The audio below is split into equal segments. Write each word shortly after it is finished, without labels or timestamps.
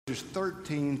Verses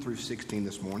 13 through 16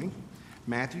 this morning.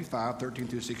 Matthew 5, 13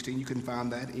 through 16. You can find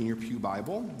that in your pew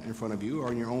Bible in front of you or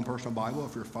in your own personal Bible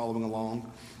if you're following along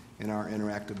in our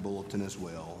interactive bulletin as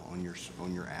well on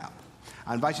your app.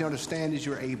 I invite you now to stand as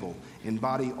you're able, in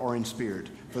body or in spirit,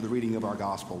 for the reading of our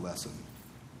gospel lesson.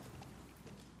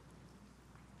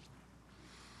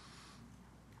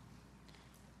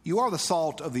 You are the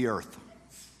salt of the earth.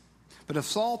 But if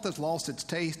salt has lost its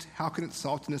taste, how can its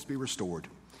saltiness be restored?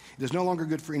 It is no longer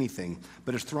good for anything,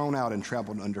 but is thrown out and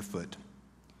trampled underfoot.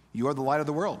 You are the light of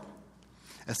the world.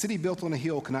 A city built on a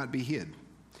hill cannot be hid.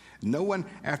 No one,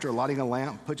 after lighting a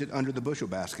lamp, puts it under the bushel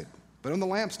basket, but on the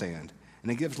lampstand,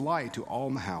 and it gives light to all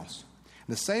in the house.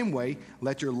 In the same way,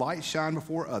 let your light shine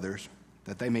before others,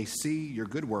 that they may see your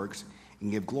good works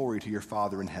and give glory to your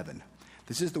Father in heaven.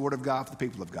 This is the word of God for the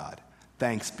people of God.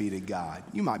 Thanks be to God.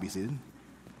 You might be seated.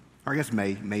 Or I guess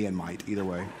may and might, either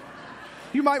way.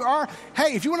 You might, or,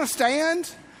 hey, if you want to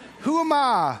stand, who am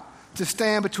I to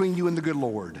stand between you and the good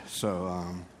Lord? So,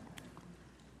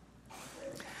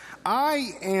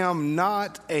 I am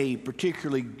not a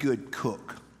particularly good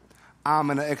cook. I'm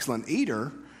an excellent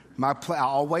eater. I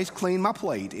always clean my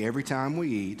plate every time we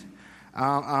eat.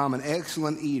 I'm an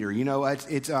excellent eater. You know,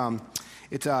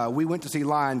 we went to see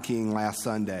Lion King last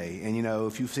Sunday, and you know,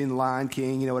 if you've seen The Lion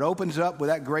King, you know, it opens up with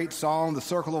that great song, The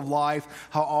Circle of Life,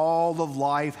 how all of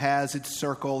life has its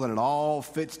circle and it all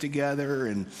fits together,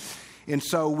 and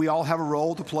so we all have a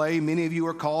role to play. Many of you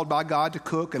are called by God to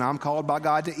cook, and I'm called by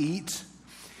God to eat.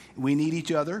 We need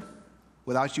each other.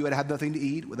 Without you, I'd have nothing to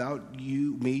eat. Without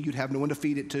you, me, you'd have no one to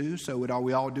feed it to, so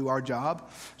we all do our job.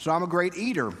 So I'm a great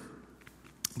eater,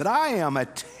 but I am a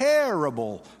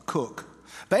terrible cook.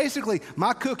 Basically,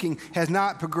 my cooking has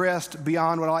not progressed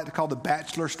beyond what I like to call the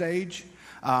bachelor stage.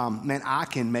 Man, I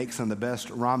can make some of the best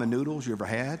ramen noodles you ever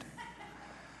had.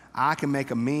 I can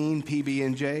make a mean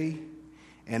PB&J,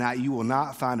 and you will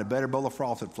not find a better bowl of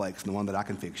Frosted Flakes than the one that I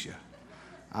can fix you.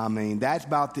 I mean, that's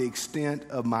about the extent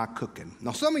of my cooking.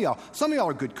 Now, some of y'all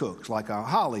are good cooks. Like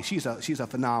Holly, she's a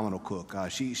phenomenal cook.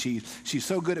 She's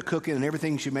so good at cooking, and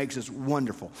everything she makes is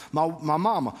wonderful. My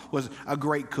mama was a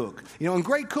great cook. You know, and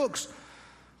great cooks,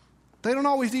 they don't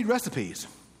always need recipes.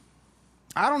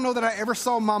 I don't know that I ever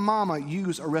saw my mama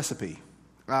use a recipe.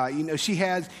 You know, she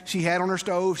had on her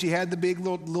stove, she had the big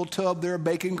little tub there of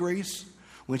bacon grease.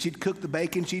 When she'd cook the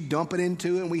bacon, she'd dump it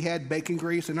into it, and we had bacon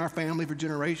grease in our family for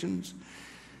generations.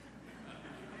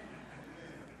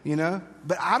 You know?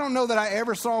 But I don't know that I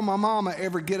ever saw my mama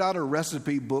ever get out a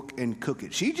recipe book and cook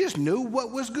it. She just knew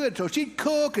what was good. So she'd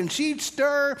cook, and she'd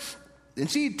stir, and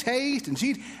she'd taste, and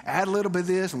she'd add a little bit of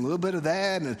this and a little bit of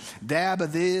that, and a dab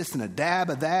of this and a dab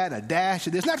of that, and a dash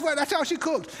of this. And that's how she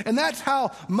cooked. And that's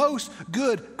how most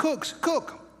good cooks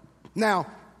cook. Now,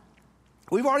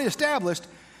 we've already established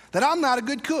that I'm not a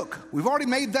good cook. We've already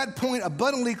made that point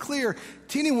abundantly clear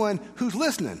to anyone who's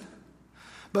listening.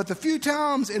 But the few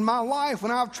times in my life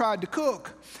when I've tried to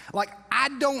cook, like, I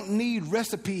don't need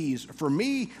recipes for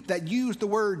me that use the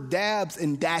word dabs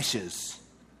and dashes.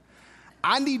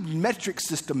 I need metric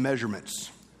system measurements.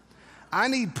 I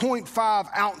need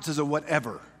 0.5 ounces of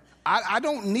whatever. I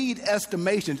don't need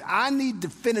estimations. I need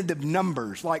definitive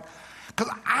numbers. Like,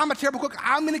 because I'm a terrible cook.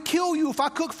 I'm going to kill you if I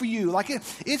cook for you. Like,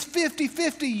 it's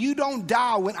 50-50. You don't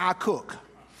die when I cook.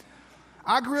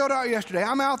 I grilled out yesterday.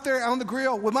 I'm out there on the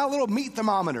grill with my little meat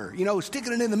thermometer, you know,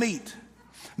 sticking it in the meat,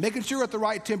 making sure at the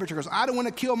right temperature, because I don't want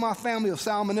to kill my family of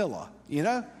salmonella, you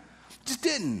know? Just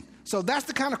didn't. So that's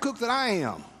the kind of cook that I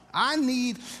am. I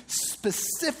need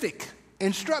specific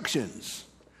instructions.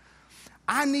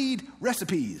 I need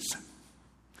recipes.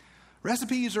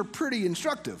 Recipes are pretty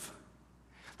instructive.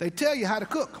 They tell you how to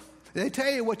cook. They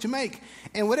tell you what you make.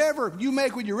 And whatever you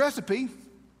make with your recipe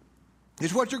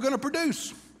is what you're going to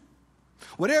produce.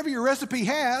 Whatever your recipe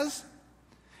has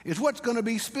is what's going to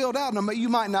be spilled out. Now, you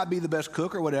might not be the best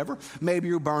cook or whatever. Maybe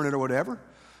you burn it or whatever.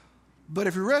 But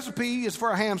if your recipe is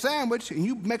for a ham sandwich and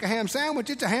you make a ham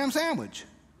sandwich, it's a ham sandwich.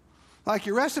 Like,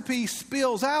 your recipe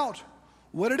spills out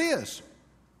what it is.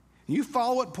 You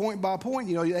follow it point by point.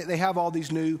 You know, they have all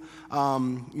these new,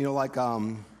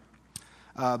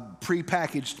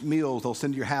 prepackaged meals they'll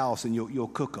send to your house, and you'll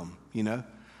cook them, you know,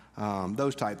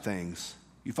 those type things.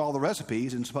 You follow the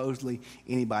recipes, and supposedly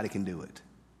anybody can do it.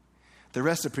 The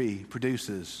recipe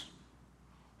produces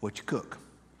what you cook.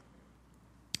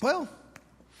 Well,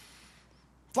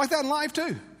 it's like that in life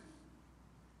too.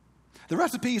 The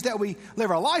recipes that we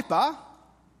live our life by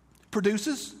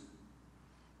produces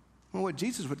what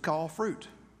Jesus would call fruit.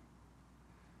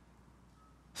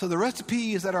 So the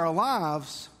recipes that our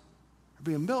lives are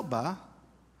being built by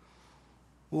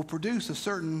will produce a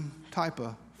certain type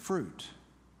of fruit.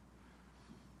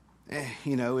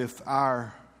 If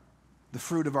the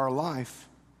fruit of our life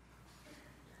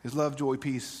is love, joy,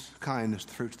 peace, kindness,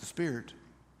 the fruits of the Spirit,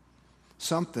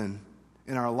 something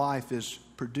in our life is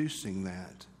producing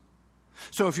that.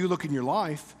 So if you look in your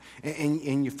life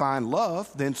and you find love,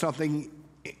 then something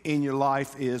in your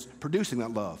life is producing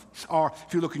that love. Or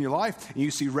if you look in your life and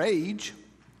you see rage,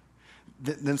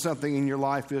 then something in your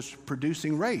life is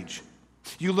producing rage.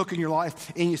 You look in your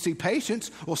life and you see patience,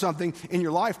 well, something in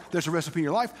your life, there's a recipe in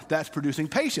your life that's producing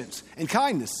patience and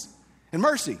kindness and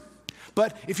mercy.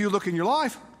 But if you look in your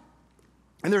life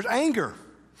and there's anger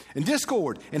and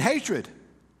discord and hatred,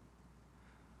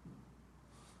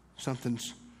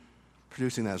 something's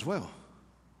producing that as well.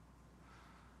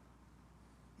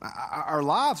 Our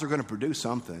lives are going to produce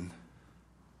something.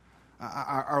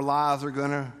 Our lives are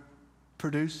going to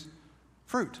produce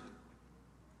fruit.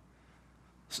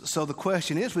 So the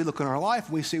question is, we look in our life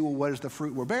and we see, well, what is the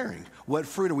fruit we're bearing? What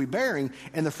fruit are we bearing?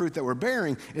 And the fruit that we're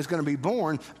bearing is going to be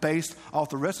born based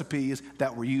off the recipes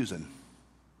that we're using.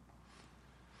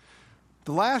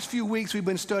 The last few weeks we've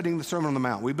been studying the Sermon on the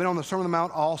Mount. We've been on the Sermon on the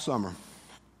Mount all summer.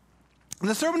 And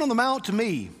the Sermon on the Mount, to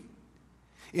me,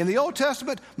 in the Old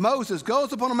Testament, Moses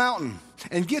goes up on a mountain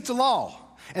and gets a law.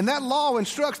 And that law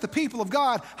instructs the people of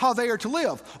God how they are to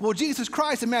live. Well, Jesus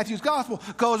Christ in Matthew's gospel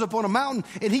goes up on a mountain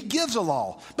and he gives a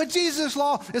law. But Jesus'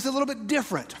 law is a little bit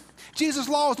different. Jesus'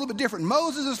 law is a little bit different.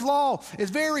 Moses' law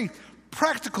is very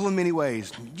practical in many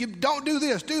ways. You don't do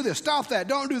this, stop that,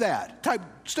 don't do that type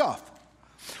stuff.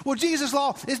 Well, Jesus'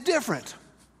 law is different.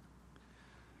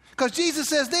 Because Jesus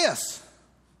says this: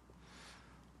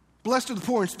 blessed are the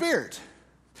poor in spirit.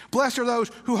 Blessed are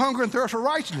those who hunger and thirst for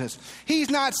righteousness. He's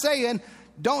not saying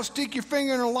don't stick your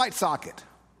finger in a light socket.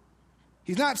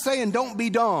 He's not saying don't be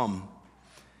dumb.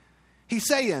 He's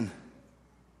saying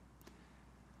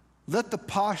let the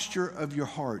posture of your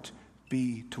heart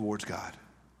be towards God.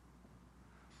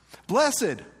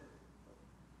 Blessed.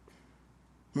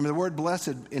 Remember, the word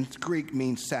blessed in Greek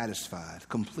means satisfied.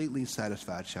 Completely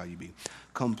satisfied shall you be.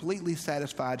 Completely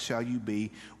satisfied shall you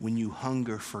be when you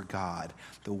hunger for God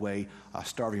the way a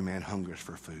starving man hungers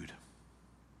for food.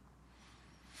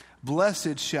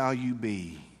 Blessed shall you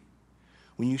be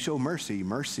when you show mercy.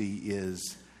 Mercy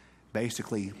is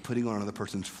basically putting on another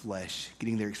person's flesh,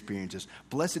 getting their experiences.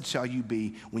 Blessed shall you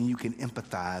be when you can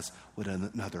empathize with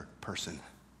another person.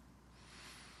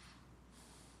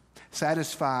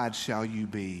 Satisfied shall you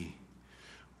be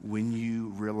when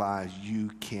you realize you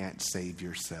can't save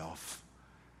yourself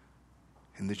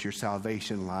and that your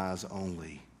salvation lies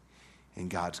only in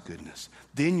God's goodness.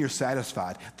 Then you're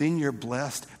satisfied. Then you're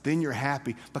blessed. Then you're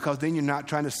happy, because then you're not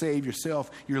trying to save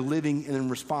yourself. You're living in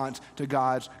response to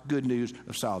God's good news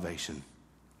of salvation.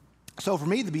 So for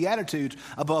me, the Beatitudes,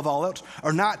 above all else,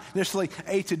 are not necessarily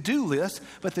a to-do list,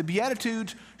 but the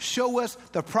Beatitudes show us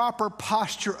the proper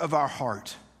posture of our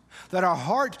heart. That our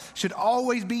heart should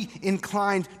always be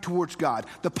inclined towards God.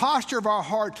 The posture of our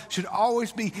heart should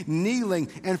always be kneeling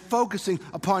and focusing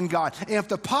upon God. And if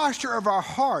the posture of our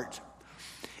heart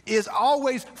is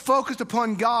always focused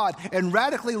upon God and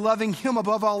radically loving Him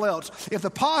above all else, if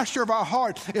the posture of our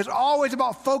heart is always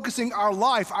about focusing our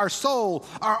life, our soul,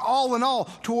 our all in all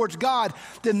towards God,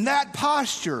 then that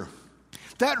posture,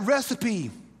 that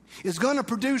recipe is going to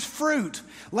produce fruit.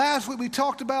 Last week we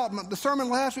talked about, the sermon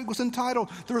last week was entitled,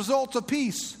 The Results of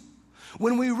Peace.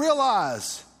 When we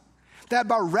realize that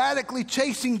by radically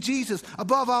chasing Jesus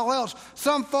above all else,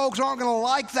 some folks aren't going to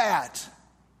like that.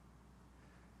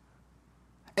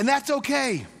 And that's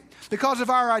okay, because if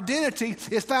our identity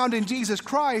is found in Jesus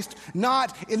Christ,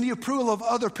 not in the approval of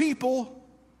other people,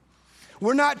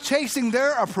 we're not chasing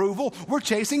their approval, we're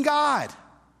chasing God.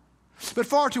 But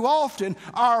far too often,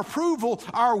 our approval,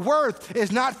 our worth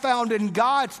is not found in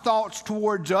God's thoughts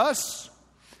towards us,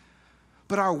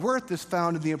 but our worth is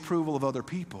found in the approval of other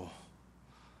people.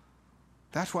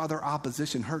 That's why their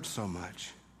opposition hurts so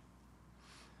much.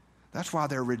 That's why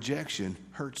their rejection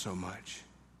hurts so much.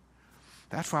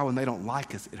 That's why when they don't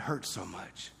like us, it hurts so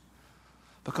much.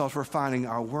 Because we're finding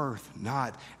our worth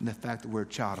not in the fact that we're a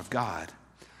child of God,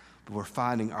 but we're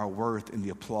finding our worth in the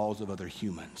applause of other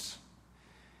humans.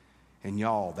 And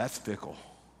y'all, that's fickle.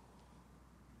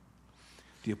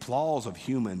 The applause of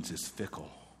humans is fickle.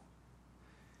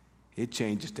 It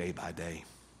changes day by day.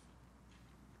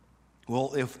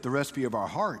 Well, if the recipe of our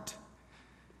heart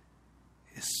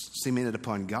is cemented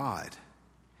upon God,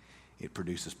 it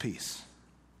produces peace.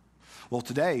 Well,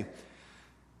 today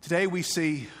we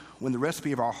see when the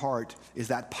recipe of our heart is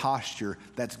that posture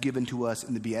that's given to us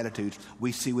in the Beatitudes,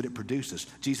 we see what it produces.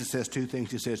 Jesus says two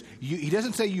things. He says, he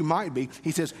doesn't say you might be.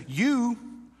 He says, you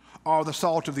are the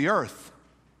salt of the earth,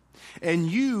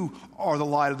 and you are the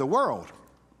light of the world.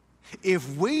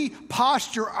 If we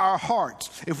posture our hearts,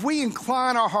 if we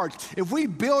incline our hearts, if we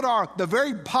build the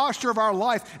very posture of our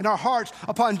life and our hearts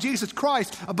upon Jesus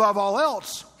Christ above all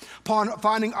else, upon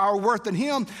finding our worth in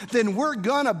Him, then we're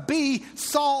going to be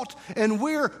salt and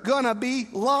we're going to be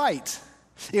light.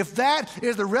 If that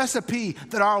is the recipe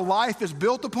that our life is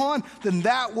built upon, then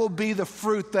that will be the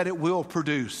fruit that it will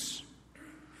produce.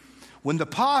 When the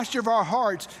posture of our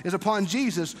hearts is upon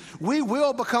Jesus, we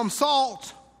will become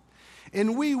salt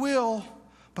and we will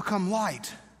become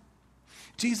light.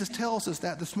 Jesus tells us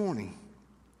that this morning.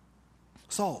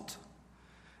 Salt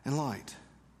and light.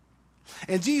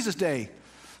 In Jesus' day,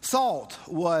 salt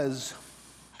was,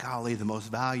 golly, the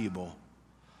most valuable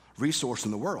resource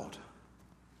in the world.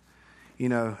 You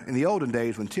know, in the olden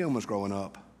days when Tim was growing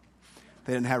up,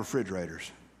 they didn't have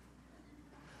refrigerators.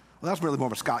 Well, that's really more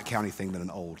of a Scott County thing than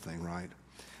an old thing, right?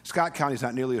 Scott County is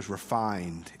not nearly as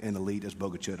refined and elite as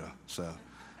Bogue Chitto, so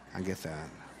I get that,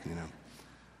 you know.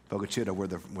 Bogue Chitto, where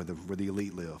the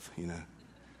elite live, you know.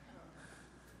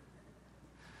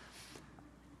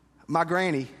 My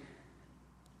granny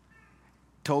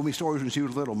told me stories when she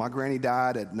was little. My granny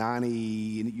died at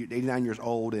 89 years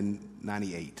old in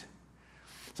 98.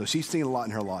 So she's seen a lot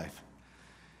in her life.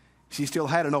 She still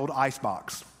had an old ice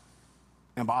box.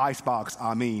 And by ice box,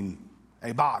 I mean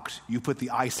a box you put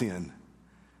the ice in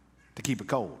to keep it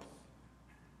cold.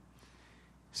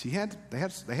 She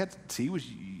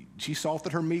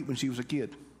salted her meat when she was a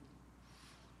kid.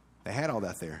 They had all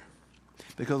that there.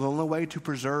 Because the only way to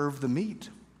preserve the meat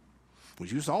was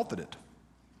you salted it.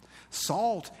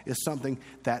 Salt is something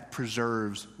that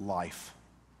preserves life.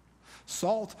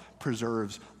 Salt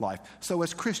preserves life. So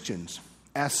as Christians,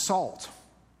 as salt,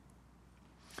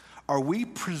 are we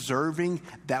preserving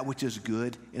that which is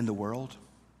good in the world?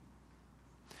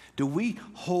 Do we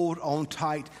hold on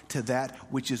tight to that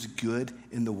which is good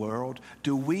in the world?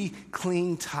 Do we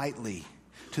cling tightly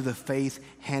to the faith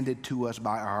handed to us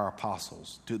by our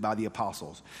apostles, by the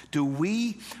apostles? Do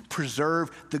we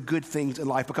preserve the good things in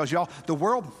life? Because y'all, the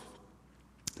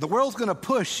world's going to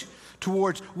push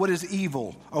towards what is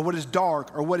evil or what is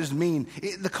dark or what is mean.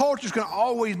 The culture's going to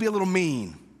always be a little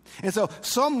mean. And so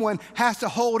someone has to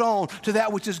hold on to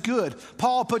that which is good.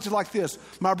 Paul puts it like this: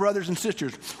 my brothers and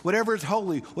sisters, whatever is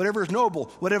holy, whatever is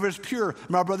noble, whatever is pure,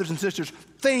 my brothers and sisters,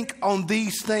 think on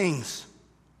these things.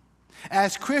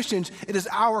 As Christians, it is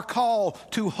our call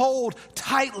to hold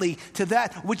tightly to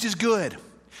that which is good,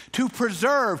 to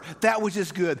preserve that which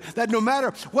is good. That no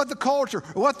matter what the culture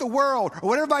or what the world or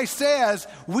what everybody says,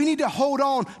 we need to hold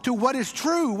on to what is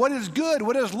true, what is good,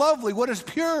 what is lovely, what is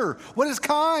pure, what is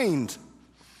kind.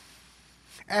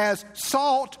 As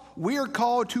salt, we are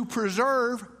called to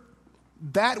preserve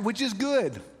that which is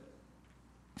good.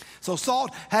 So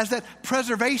salt has that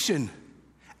preservation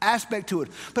aspect to it,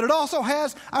 but it also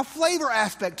has a flavor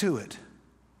aspect to it.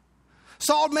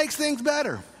 Salt makes things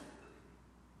better.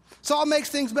 Salt makes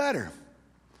things better.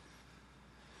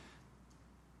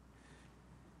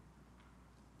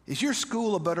 Is your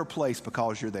school a better place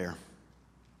because you're there?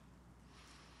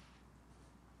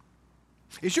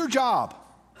 Is your job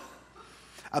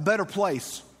a better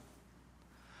place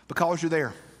because you're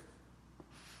there?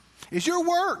 Is your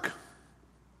work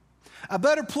a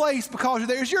better place because you're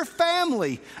there? Is your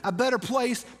family a better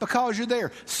place because you're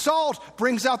there? Salt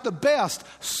brings out the best.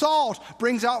 Salt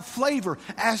brings out flavor.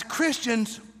 As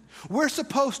Christians, we're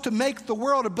supposed to make the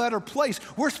world a better place.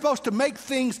 We're supposed to make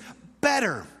things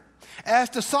better. As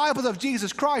disciples of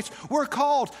Jesus Christ, we're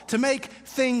called to make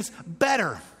things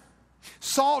better.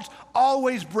 Salt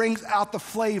always brings out the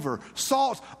flavor.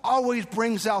 Salt always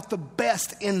brings out the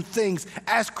best in things.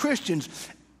 As Christians,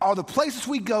 are the places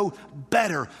we go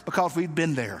better because we've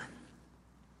been there?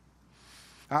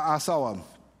 I saw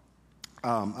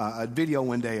a video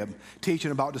one day of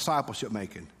teaching about discipleship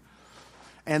making.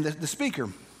 And the speaker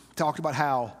talked about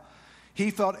how he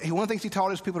felt, one of the things he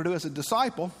taught his people to do as a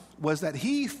disciple was that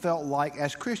he felt like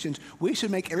as Christians, we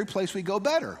should make every place we go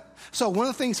better. So one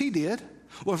of the things he did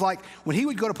was like when he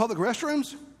would go to public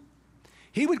restrooms,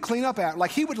 he would clean up after,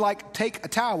 like he would like take a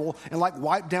towel and like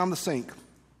wipe down the sink.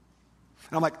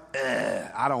 And I'm like,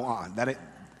 I don't want that.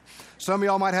 Some of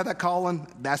y'all might have that calling.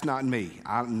 That's not me.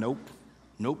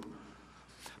 Nope.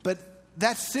 But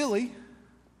that's silly.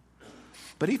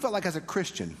 But he felt like as a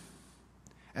Christian,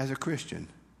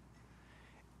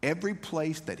 every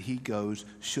place that he goes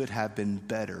should have been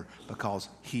better because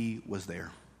he was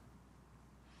there.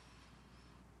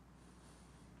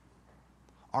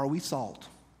 Are we salt?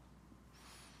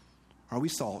 Are we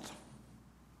salt?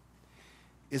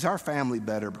 Is our family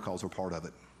better because we're part of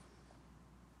it?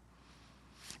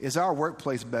 Is our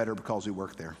workplace better because we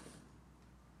work there?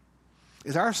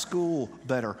 Is our school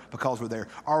better because we're there?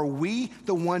 Are we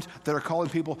the ones that are calling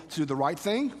people to do the right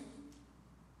thing?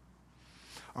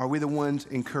 Are we the ones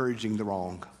encouraging the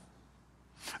wrong?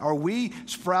 Are we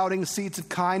sprouting seeds of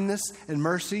kindness and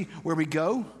mercy where we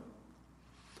go?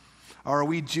 Or are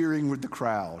we jeering with the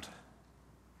crowd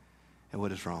at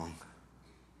what is wrong?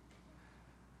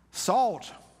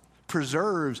 Salt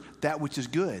preserves that which is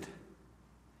good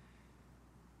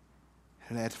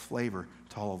and adds flavor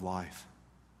to all of life.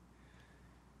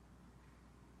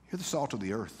 You're the salt of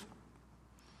the earth.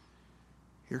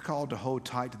 You're called to hold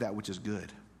tight to that which is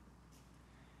good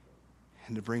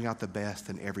and to bring out the best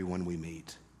in everyone we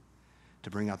meet, to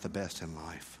bring out the best in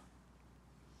life.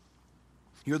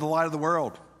 You're the light of the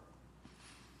world.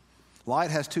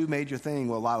 Light has two major things,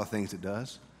 well, a lot of things it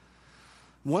does.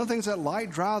 One of the things that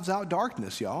light drives out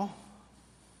darkness, y'all.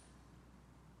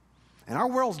 And our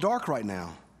world's dark right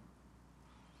now.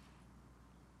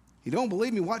 You don't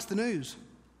believe me? Watch the news.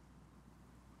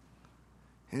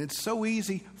 And it's so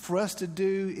easy for us to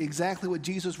do exactly what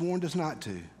Jesus warned us not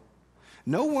to.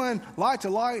 No one lights a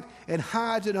light and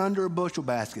hides it under a bushel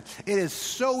basket. It is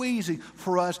so easy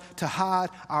for us to hide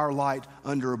our light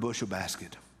under a bushel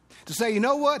basket. To say, you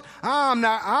know what? I'm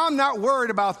not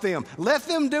worried about them. Let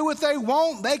them do what they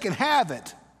want. They can have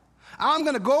it. I'm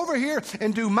going to go over here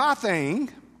and do my thing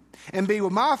and be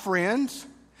with my friends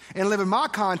and live in my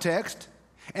context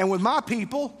and with my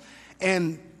people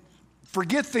and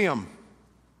forget them.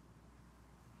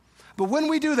 But when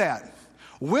we do that,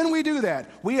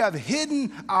 we have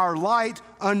hidden our light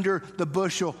under the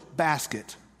bushel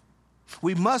basket.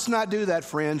 We must not do that,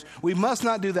 friends. We must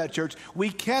not do that, church. We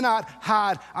cannot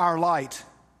hide our light.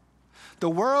 The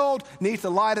world needs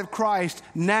the light of Christ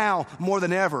now more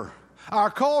than ever. Our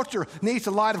culture needs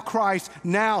the light of Christ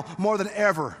now more than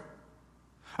ever.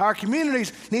 Our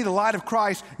communities need the light of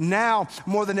Christ now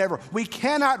more than ever. We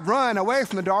cannot run away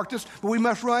from the darkness, but we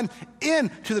must run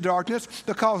into the darkness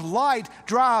because light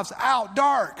drives out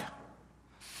dark.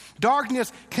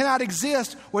 Darkness cannot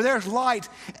exist where there's light.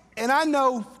 And I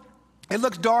know it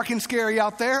looks dark and scary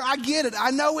out there. I get it. I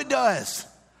know it does.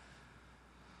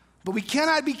 But we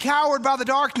cannot be cowed by the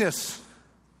darkness.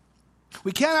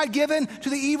 We cannot give in to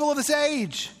the evil of this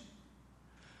age.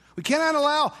 We cannot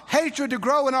allow hatred to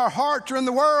grow in our hearts or in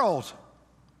the world.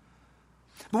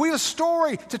 But we have a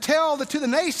story to tell to the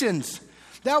nations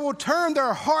that will turn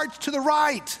their hearts to the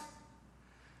right.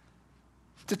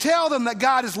 To tell them that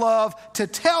God is love, to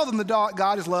tell them that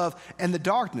God is love, and the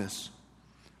darkness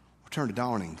will turn to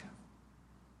dawning.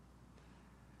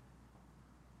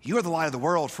 You are the light of the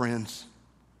world, friends.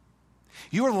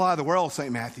 You are the light of the world,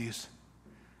 St. Matthew's.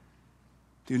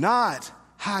 Do not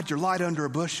hide your light under a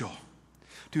bushel.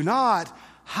 Do not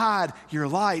hide your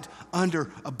light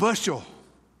under a bushel.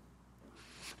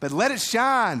 But let it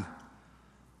shine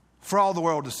for all the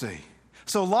world to see.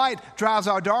 So light drives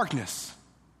our darkness.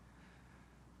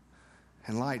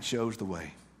 And light shows the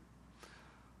way.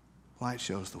 Light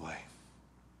shows the way.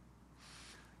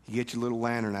 You get your little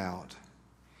lantern out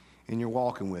and you're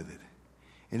walking with it.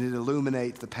 And it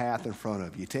illuminates the path in front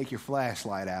of you. You take your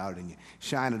flashlight out and you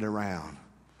shine it around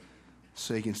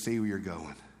so you can see where you're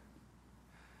going.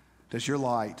 Does your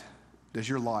light, does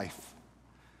your life,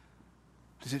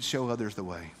 does it show others the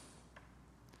way?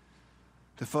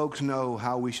 Do folks know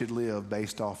how we should live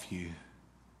based off you?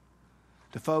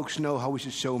 Do folks know how we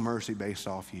should show mercy based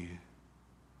off you?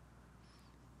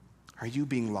 Are you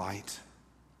being light?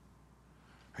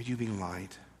 Are you being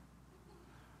light?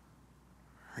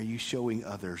 Are you showing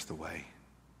others the way?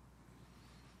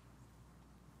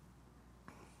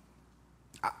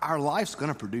 Our life's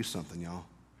going to produce something, y'all.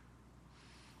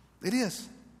 It is.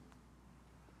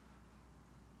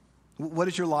 What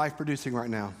is your life producing right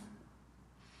now?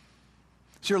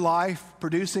 Is your life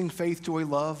producing faith, joy,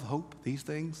 love, hope, these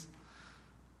things?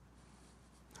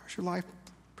 Or is your life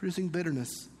producing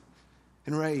bitterness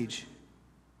and rage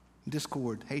and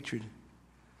discord, hatred?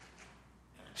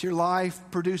 Is your life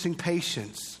producing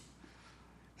patience?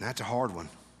 And that's a hard one.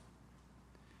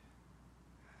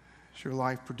 Is your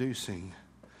life producing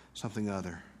something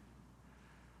other?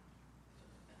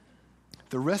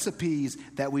 The recipes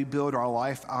that we build our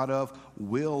life out of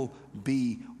will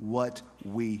be what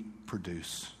we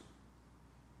produce.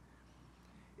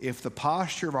 If the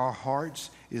posture of our hearts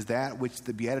is that which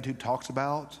the Beatitude talks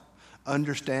about,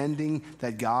 understanding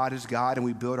that God is God and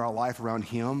we build our life around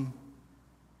Him,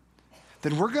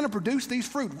 then we're going to produce these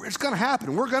fruit. It's going to happen.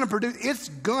 It's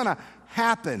going to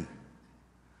happen.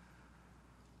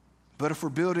 But if we're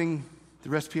building the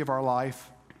recipe of our life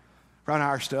around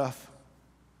our stuff,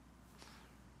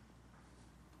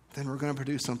 then we're going to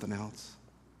produce something else.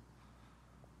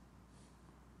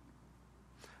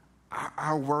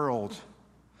 our world,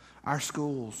 our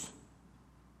schools,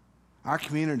 our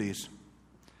communities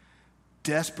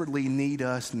desperately need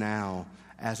us now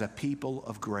as a people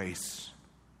of grace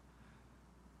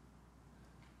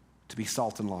to be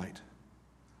salt and light.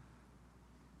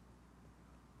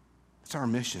 It's our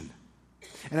mission.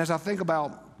 And as I think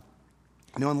about,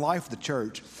 in life of the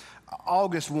church,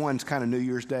 August 1 is kind of New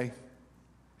Year's Day.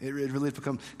 It really has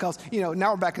become, because,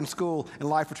 now we're back in school and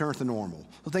life returns to normal.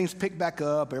 So things pick back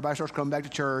up, everybody starts coming back to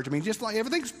church. Just like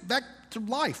everything's back to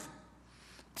life.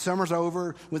 Summer's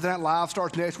over, Within That Live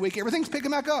starts next week, everything's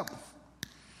picking back up.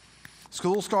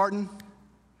 School's starting.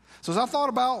 So as I thought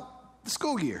about the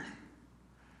school year,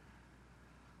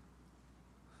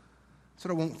 that's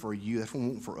what I want for you, that's what I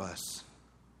want for us,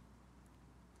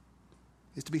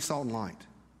 is to be salt and light.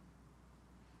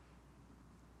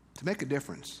 To make a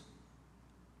difference.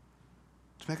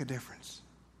 To make a difference.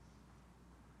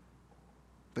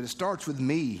 But it starts with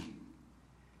me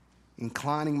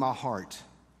inclining my heart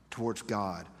towards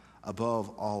God above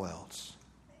all else.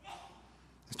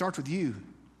 It starts with you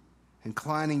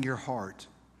inclining your heart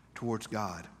towards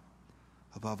God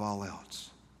above all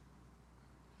else.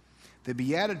 The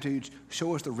Beatitudes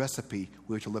show us the recipe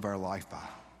we are to live our life by,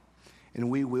 and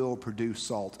we will produce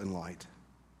salt and light.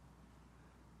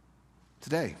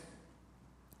 Today,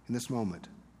 in this moment,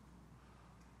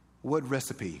 what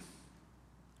recipe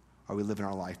are we living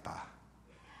our life by?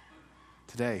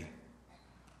 Today,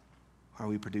 are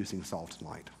we producing salt and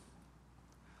light?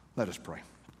 Let us pray.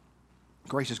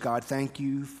 Gracious God, thank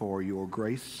you for your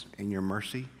grace and your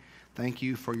mercy. Thank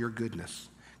you for your goodness.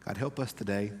 God, help us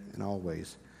today in all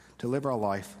ways to live our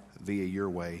life via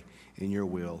your way, in your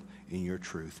will, in your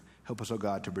truth. Help us, oh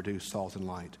God, to produce salt and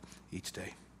light each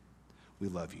day. We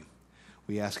love you.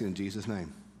 We ask it in Jesus'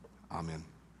 name. Amen.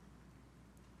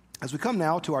 As we come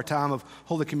now to our time of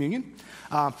Holy Communion,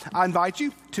 I invite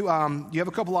you to, you have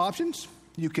a couple options.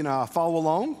 You can follow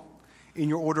along in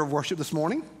your order of worship this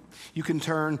morning. You can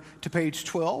turn to page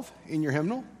 12 in your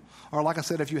hymnal. Or like I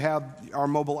said, if you have our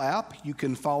mobile app, you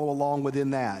can follow along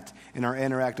within that in our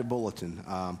interactive bulletin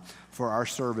for our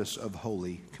service of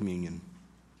Holy Communion.